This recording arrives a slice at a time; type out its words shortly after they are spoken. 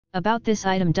About this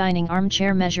item: dining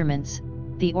armchair measurements.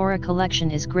 The Aura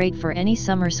collection is great for any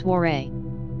summer soirée.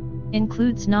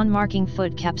 Includes non-marking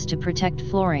foot caps to protect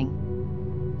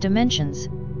flooring. Dimensions: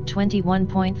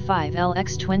 21.5 L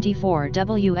x 24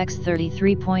 W x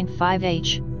 33.5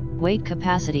 H. Weight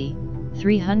capacity: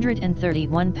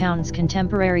 331 pounds.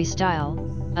 Contemporary style,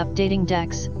 updating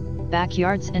decks,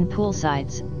 backyards and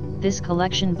poolsides. This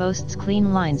collection boasts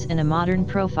clean lines and a modern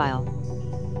profile.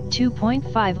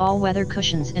 2.5 all-weather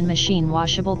cushions and machine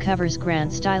washable covers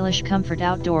grant stylish comfort.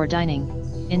 Outdoor dining.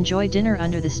 Enjoy dinner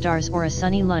under the stars or a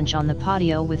sunny lunch on the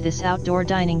patio with this outdoor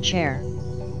dining chair.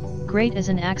 Great as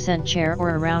an accent chair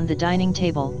or around the dining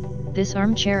table, this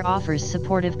armchair offers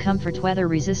supportive comfort, weather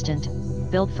resistant,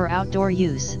 built for outdoor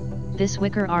use. This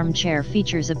wicker armchair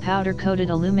features a powder-coated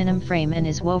aluminum frame and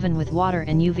is woven with water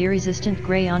and UV-resistant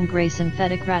gray-on-gray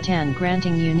synthetic rattan,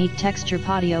 granting unique texture.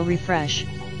 Patio refresh.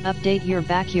 Update your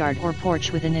backyard or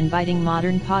porch with an inviting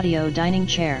modern patio dining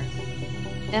chair.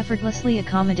 Effortlessly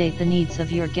accommodate the needs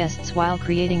of your guests while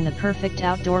creating the perfect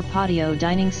outdoor patio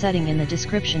dining setting. In the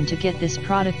description to get this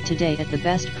product today at the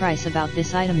best price. About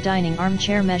this item: dining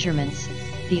armchair measurements.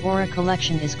 The Aura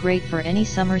collection is great for any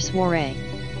summer soirée.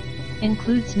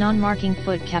 Includes non-marking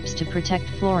foot caps to protect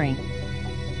flooring.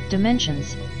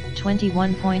 Dimensions: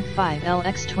 21.5 L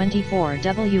x 24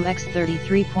 W x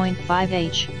 33.5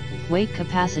 H. Weight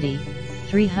capacity: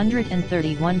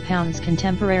 331 pounds.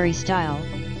 Contemporary style,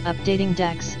 updating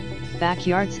decks,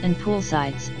 backyards and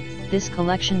poolsides. This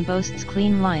collection boasts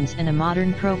clean lines and a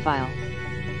modern profile.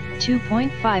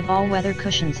 2.5 all-weather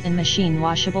cushions and machine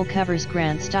washable covers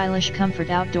grant stylish comfort.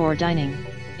 Outdoor dining.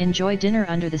 Enjoy dinner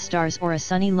under the stars or a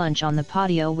sunny lunch on the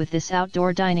patio with this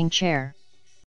outdoor dining chair.